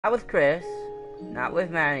Not with Chris, not with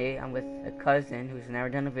Manny. I'm with a cousin who's never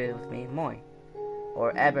done a video with me, Moy.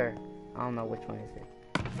 Or ever. I don't know which one is it.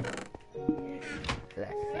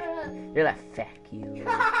 You're that fuck you.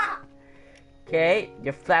 Okay,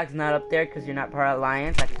 your flag's not up there because you're not part of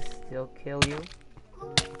Alliance. I can still kill you.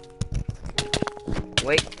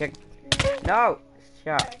 Wait, no!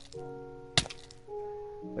 Shot.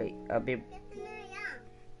 Wait, I'll be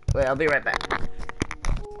right back.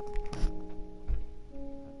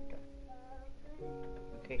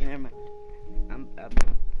 Okay, never mind. I'm back.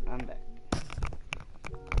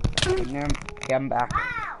 Okay, I'm back.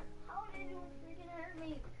 Wow! How did you freaking hurt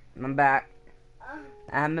me? I'm back.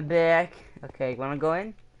 I'm back. Okay, wanna go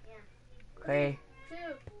in? Yeah. Okay. 3, 2,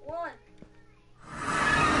 1.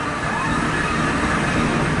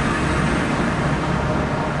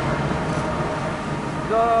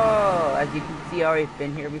 Go! As you can see, I already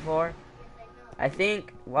been here before. I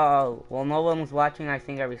think, well, no one was watching, I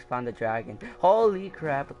think I respawned the dragon. Holy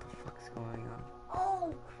crap, what the fuck's going on?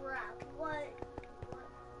 Oh crap! What?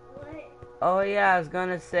 Oh yeah, I was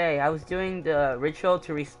gonna say, I was doing the ritual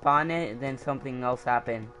to respawn it, and then something else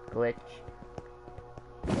happened. Glitch.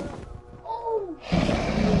 Oh!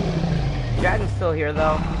 Dragon's still here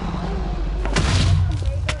though.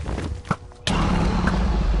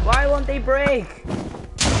 Why won't they break?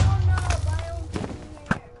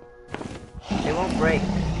 They won't break.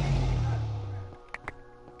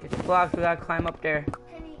 Get the blocks, we gotta climb up there.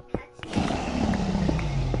 Can he catch me?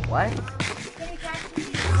 What? Can he catch me?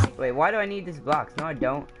 Wait, why do I need these blocks? No, I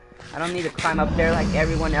don't. I don't need to climb up there like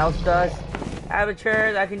everyone else does. I have a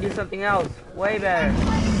chair, I can do something else. Way better.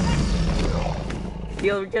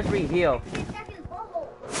 Heal, just re-heal.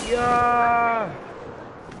 Yeah.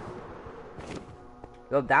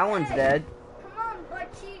 Yo, that one's dead. Come on,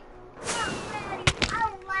 butt cheek. Come on, Daddy. I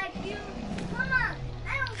don't like you. Come on.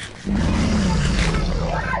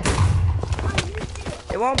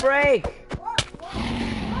 It won't break. What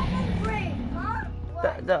won't break, huh?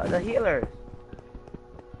 What? The healers.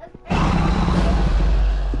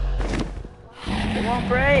 It won't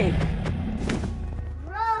break.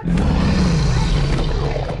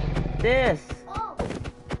 This. Oh.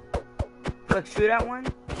 Look, shoot at one.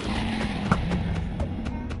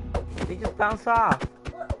 They just bounce off.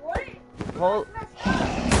 What? Hold.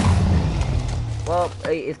 Well,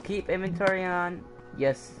 is keep inventory on?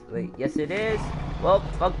 Yes. Wait. Yes, it is. Well,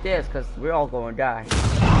 fuck this, cause we're all gonna die.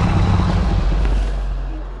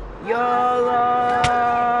 YOLO!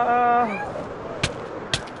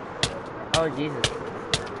 Oh Jesus.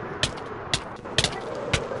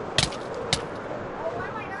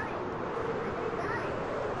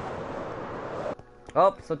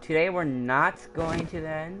 Oh, so today we're not going to the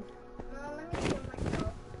end. No, let me kill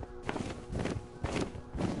myself.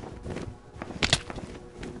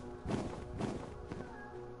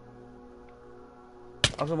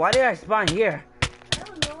 Also, why did I spawn here? I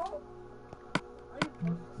don't know. Are you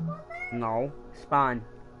supposed to spawn there? No, spawn.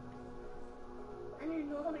 I didn't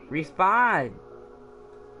know. Respawn.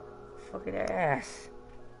 Fucking ass.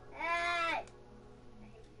 Hey!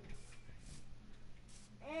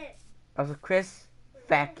 Hey! Also, Chris,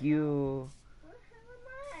 fuck you. Where the hell am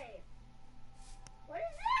I? What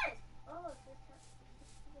is this? Oh, it's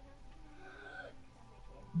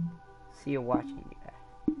this. See you watching me.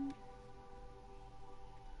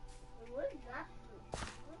 What is that?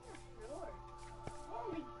 What's that floor?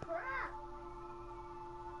 Holy crap!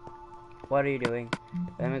 What are you doing?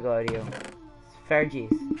 Let me go to you.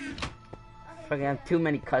 Fergies. Fucking have too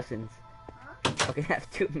many cousins. Huh? Fucking have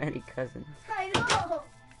too many cousins. I know!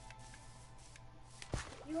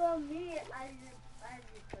 You and me as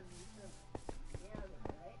your cousin too. You know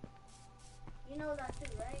that, right? You know that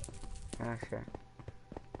too, right? Ah, sure.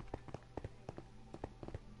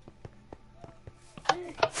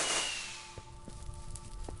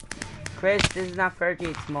 Chris, this is not Fergie,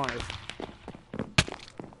 it's Morris.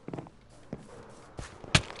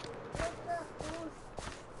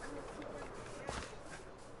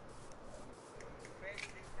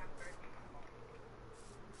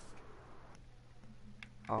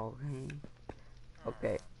 Okay.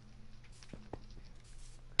 Okay.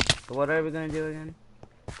 So what are we gonna do again?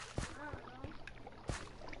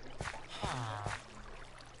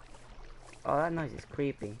 Oh, that noise is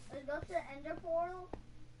creepy. Let's go to the Ender Portal.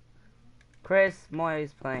 Chris, Moy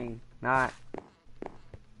is playing. Not.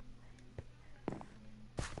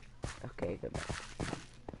 Okay, goodbye.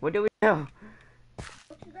 What do we do? Go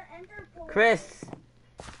to the Ender Portal. Chris!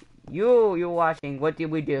 You're watching. What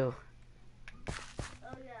did we do?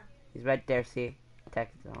 Oh yeah. He's right there, see?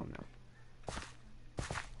 Text zone now.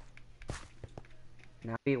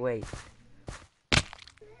 Now we wait.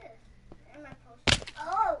 Am I supposed to?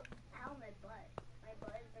 Oh!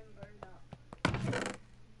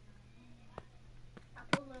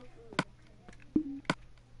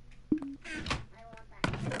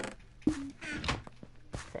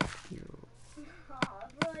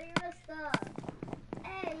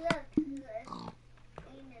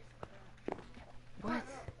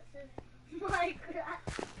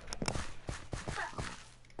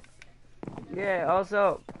 yeah,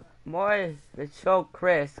 also, more, let's show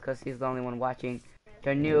Chris, because he's the only one watching,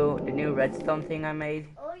 the new redstone thing I made.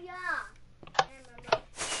 Oh yeah. I remember.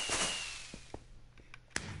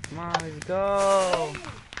 Come on, let's go.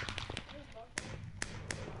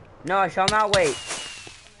 No, I shall not wait.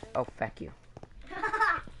 Oh, fuck you.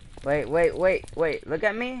 Wait, look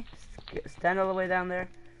at me. Stand all the way down there.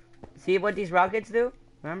 See what these rockets do?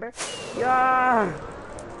 Remember? Yeah!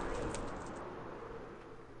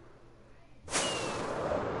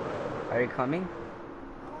 Are you coming?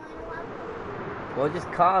 We'll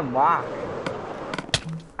just come, walk.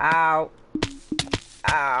 Ow.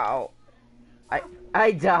 Ow.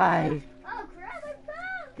 I died. Oh crap, I'm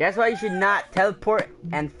back. That's why you should not teleport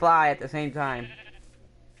and fly at the same time.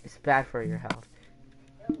 It's bad for your health.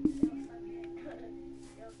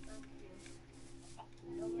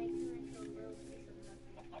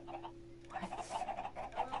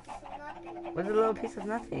 What's a little piece of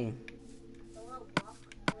nothing?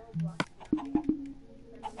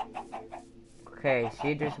 Okay,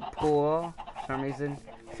 see, there's a pool. For some reason,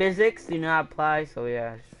 physics do not apply, so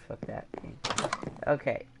yeah, fuck that thing.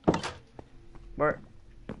 Okay,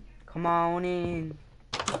 come on in.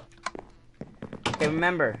 Okay,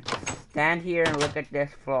 remember, stand here and look at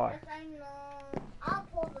this floor. Yes, I know. I'll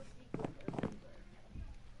pull the secret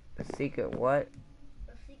lever. The secret what?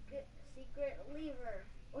 The secret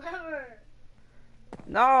lever.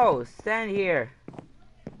 No, stand here.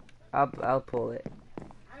 I'll pull it.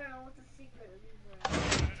 I don't know what the secret lever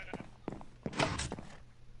is.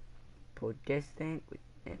 Pull this thing.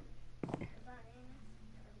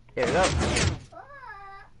 There we go.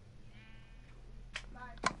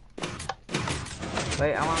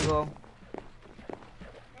 Wait, I wanna go.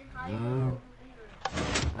 Then how you pull the lever?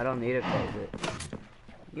 I don't need to close it.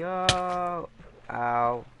 Yo.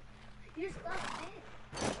 Ow. You stuck it.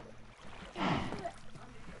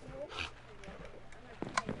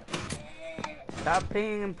 Stop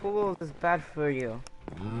peeing in pools. It's bad for you.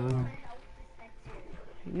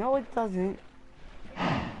 No, it doesn't.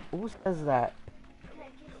 Who says that?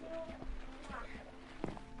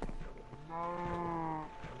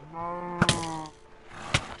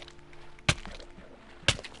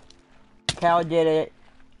 Cal did it.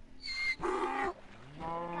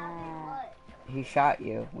 He shot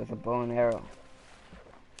you with a bow and arrow.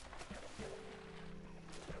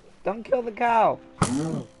 Don't kill the cow.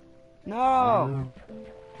 No.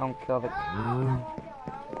 Don't kill the cow.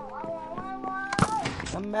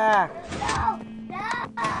 Come back.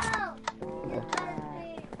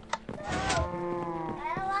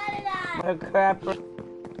 What a crap.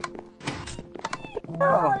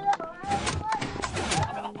 No.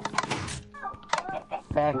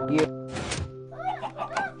 Back you.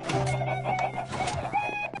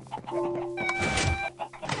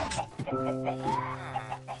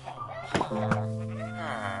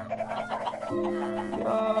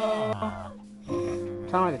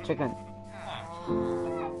 Sound like a chicken.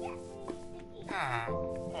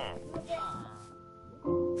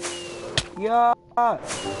 Yeah,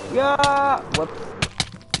 yeah. Whoops.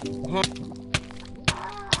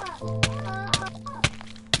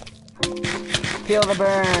 Feel the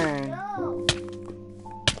burn.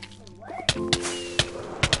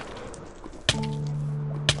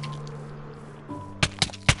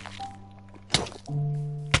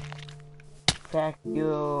 Fuck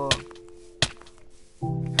you.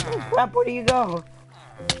 Crap, where do you go?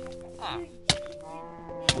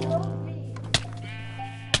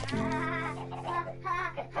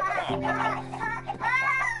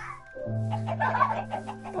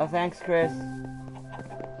 Oh, thanks, Chris.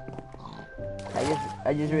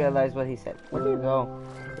 I just realized what he said. Where do you go?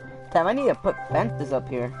 Damn, I need to put fences up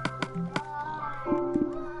here.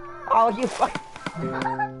 Oh, you fuck.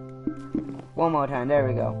 One more time. There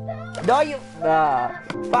we go. No, you.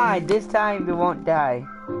 Fine. This time you won't die.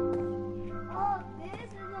 Oh, this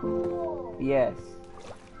is a pool. Yes.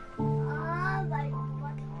 Like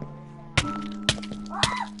what?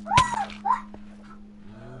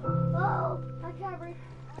 Oh, I can't breathe.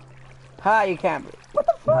 Hi, you can't breathe. What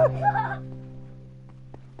the fuck?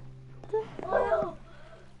 Oh,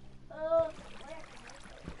 no.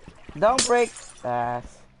 Don't break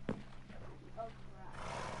ass.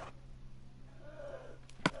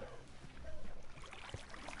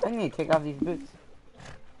 I need to take off these boots.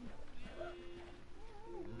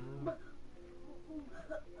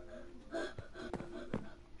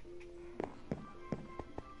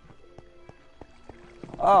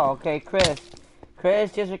 Oh, okay, Chris.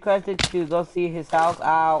 Chris just requested to go see his house.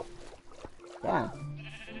 Ow. Yeah.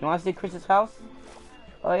 You want to see Chris's house?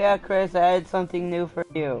 Oh yeah, Chris, I had something new for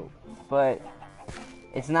you. But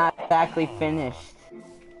it's not exactly finished.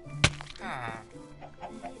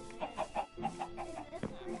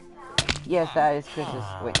 Yes, that is Chris's.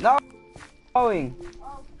 Wait, no! Going!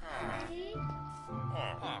 Oh, see?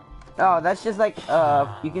 Oh, that's just like,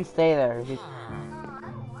 you can stay there. No, I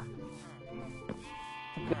don't want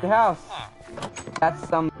to. Good house. That's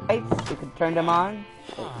some lights. You can turn them on.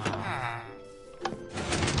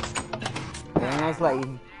 Very nice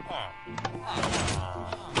lighting.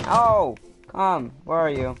 Oh! Come. Where are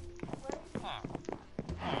you?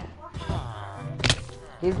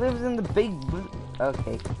 He lives in the big blue...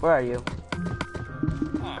 Okay, where are you?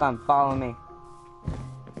 Come, follow me.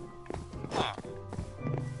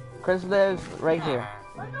 Chris lives right here.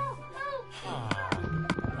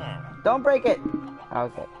 Don't break it!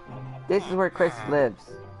 Okay. This is where Chris lives.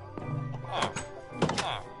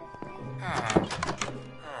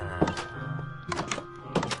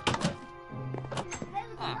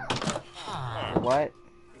 What?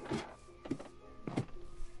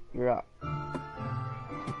 You're up.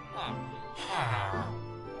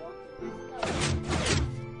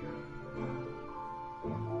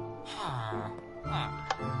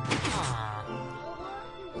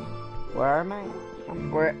 Where am I?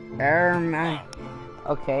 Where am I?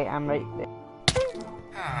 Okay, I'm right there.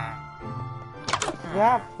 What's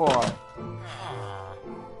that for?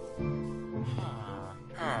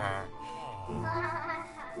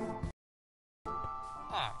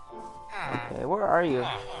 Okay, where are you?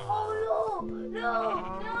 Oh no! No!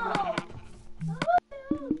 No!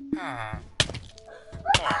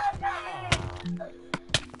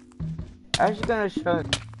 I was just gonna show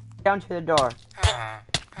down to the door.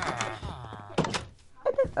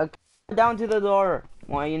 Okay, down to the door.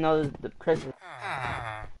 Well, you know the Chris.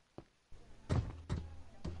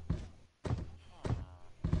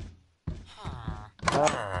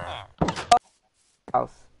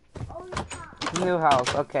 House. New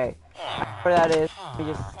house. Okay. Where that is? We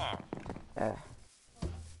just.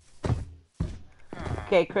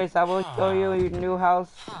 Okay, Chris. I will show you your new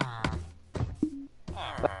house.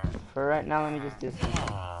 But for right now, let me just do something.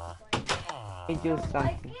 Let me do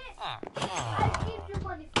something.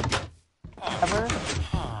 Lever.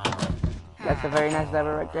 That's a very nice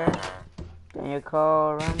lever right there. Can you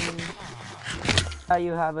call running? Now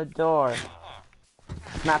you have a door.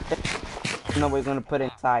 Not this. No, we're gonna put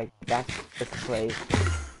inside. That's this place.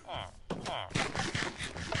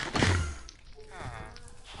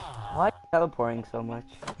 Why are you teleporting so much?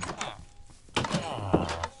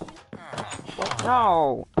 What?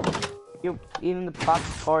 No! You even the box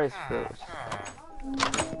door is closed.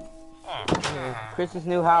 Chris's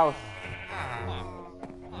new house.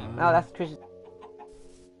 No, that's Chris's.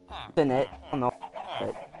 In it. I don't know.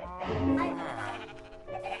 But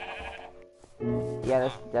yeah,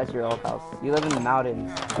 that's your old house. You live in the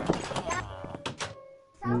mountains.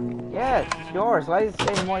 Yeah, it's yours. Why is it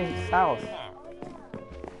saying Moi's house?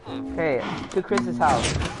 Okay, to Chris's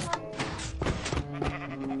house.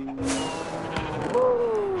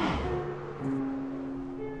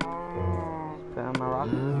 Put on my rock.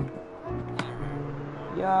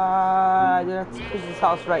 Yeah, that's Chris's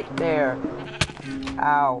house right there.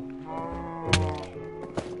 Ow.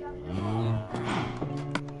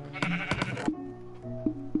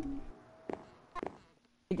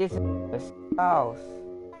 This is his house.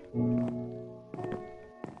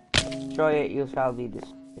 Destroy it, you shall be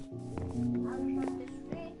destroyed.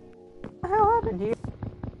 What the hell happened here?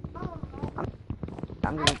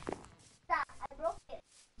 I'm gonna I broke it.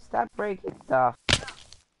 stop breaking stuff.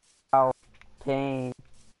 Oh, pain.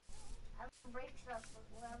 I can break stuff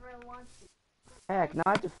whenever I want to. Heck,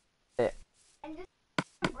 not to fix it. And just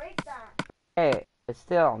break that. Hey, but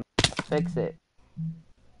still, fix it.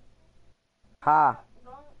 Ha.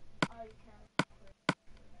 Don't. Oh, you can't.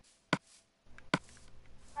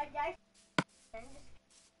 I died. And just.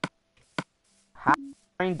 Ha.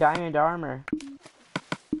 Wearing diamond armor.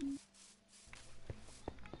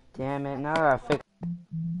 Damn it, now I gotta fix.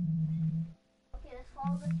 Okay, let's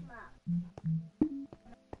follow this map.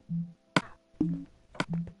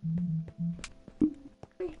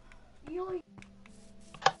 Yoink.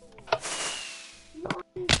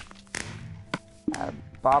 Yoink.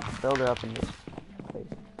 Bob Builder up in this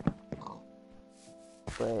place.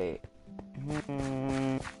 Wait.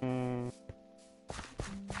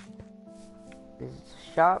 This is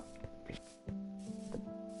shop. Wait,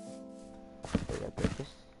 I put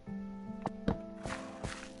this.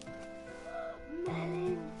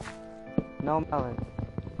 Melon. No melon.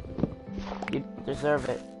 You deserve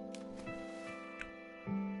it.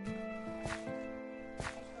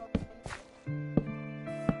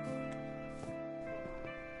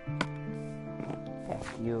 Heck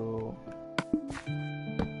you.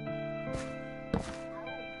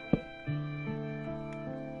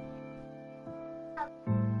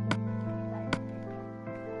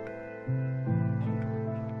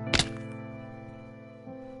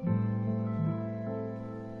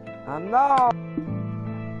 no!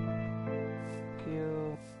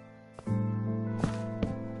 You.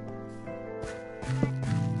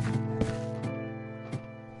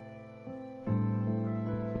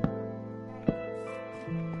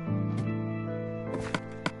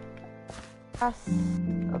 Yes.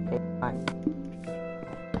 Okay, fine.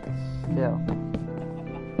 Still.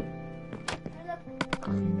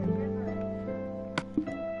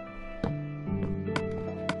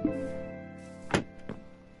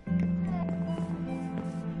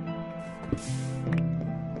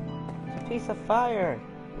 Piece of fire.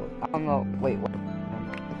 I don't know. Wait, what?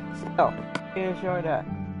 Still, you sure that?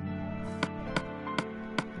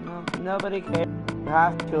 No, nobody cares. You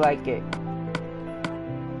have to like it.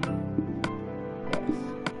 Yes.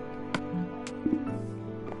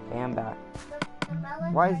 Okay, I'm back.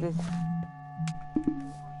 Why is this?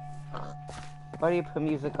 Why do you put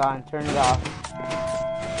music on? Turn it off.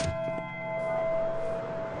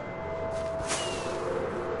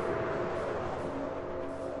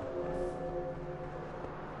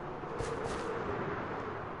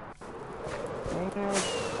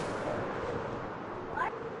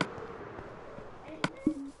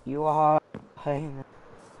 You are playing.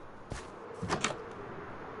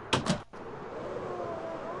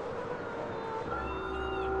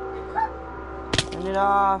 Turn it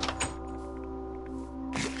off.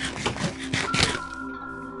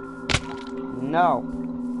 No.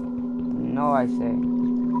 No, I say.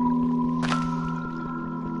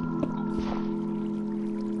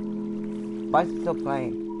 Why is it still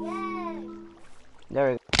playing? Yes.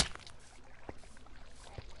 There we go.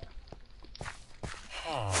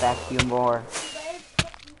 Vacuum more.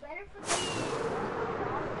 You better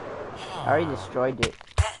I already destroyed it.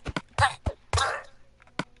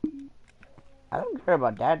 I don't care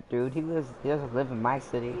about that dude. He doesn't live in my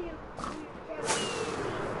city.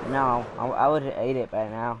 No, I would have ate it by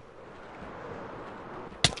now.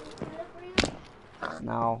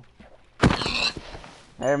 No.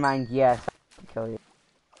 Never mind, yes. I'll kill you.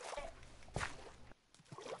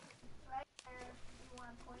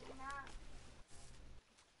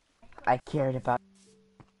 I cared about.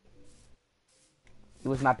 He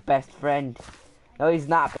was my best friend. No, he's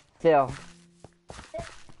not, but still.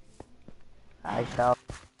 I shall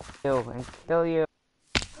kill and kill you.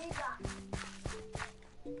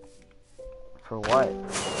 For what?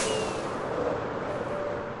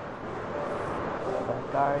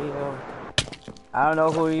 What are you? I don't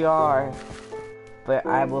know who you are, but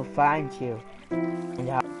I will find you, and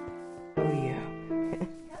I'll kill you.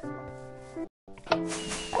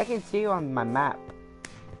 I can see you on my map.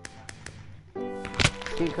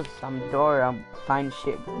 See, because some door, I'll find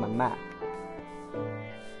shit with my map.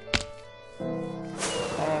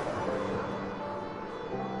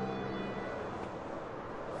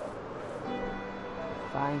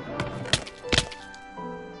 Find you.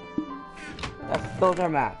 Those are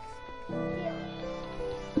maps.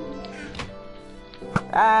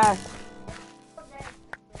 Ah!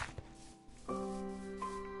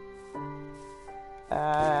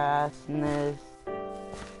 Assness.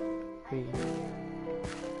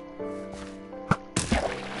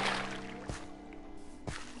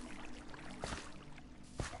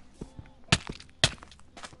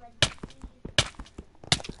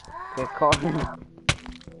 Get caught.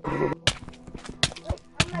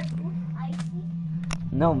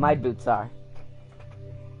 No, my boots are.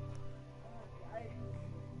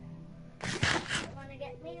 Wanna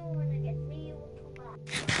get me, wanna get me,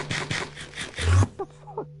 What the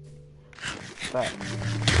fuck? But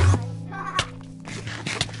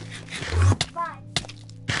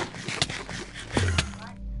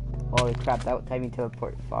holy crap, that would take me to a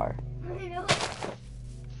port far.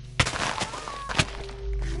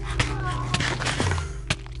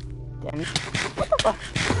 Damn it. What the fuck?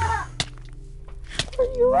 Where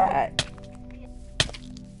are you at?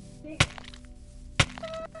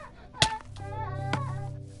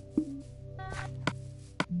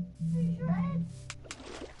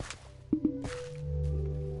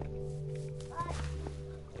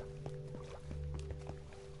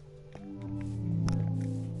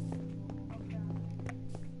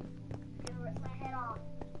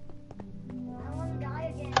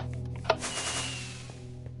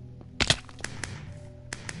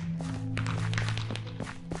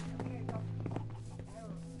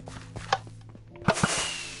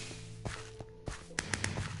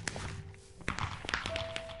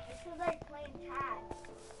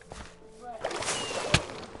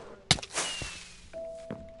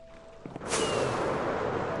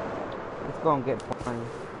 It's gonna get boring.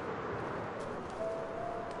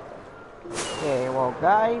 Okay, well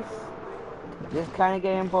guys, this is kind of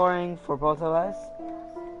getting boring for both of us.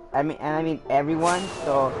 I mean everyone.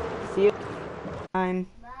 So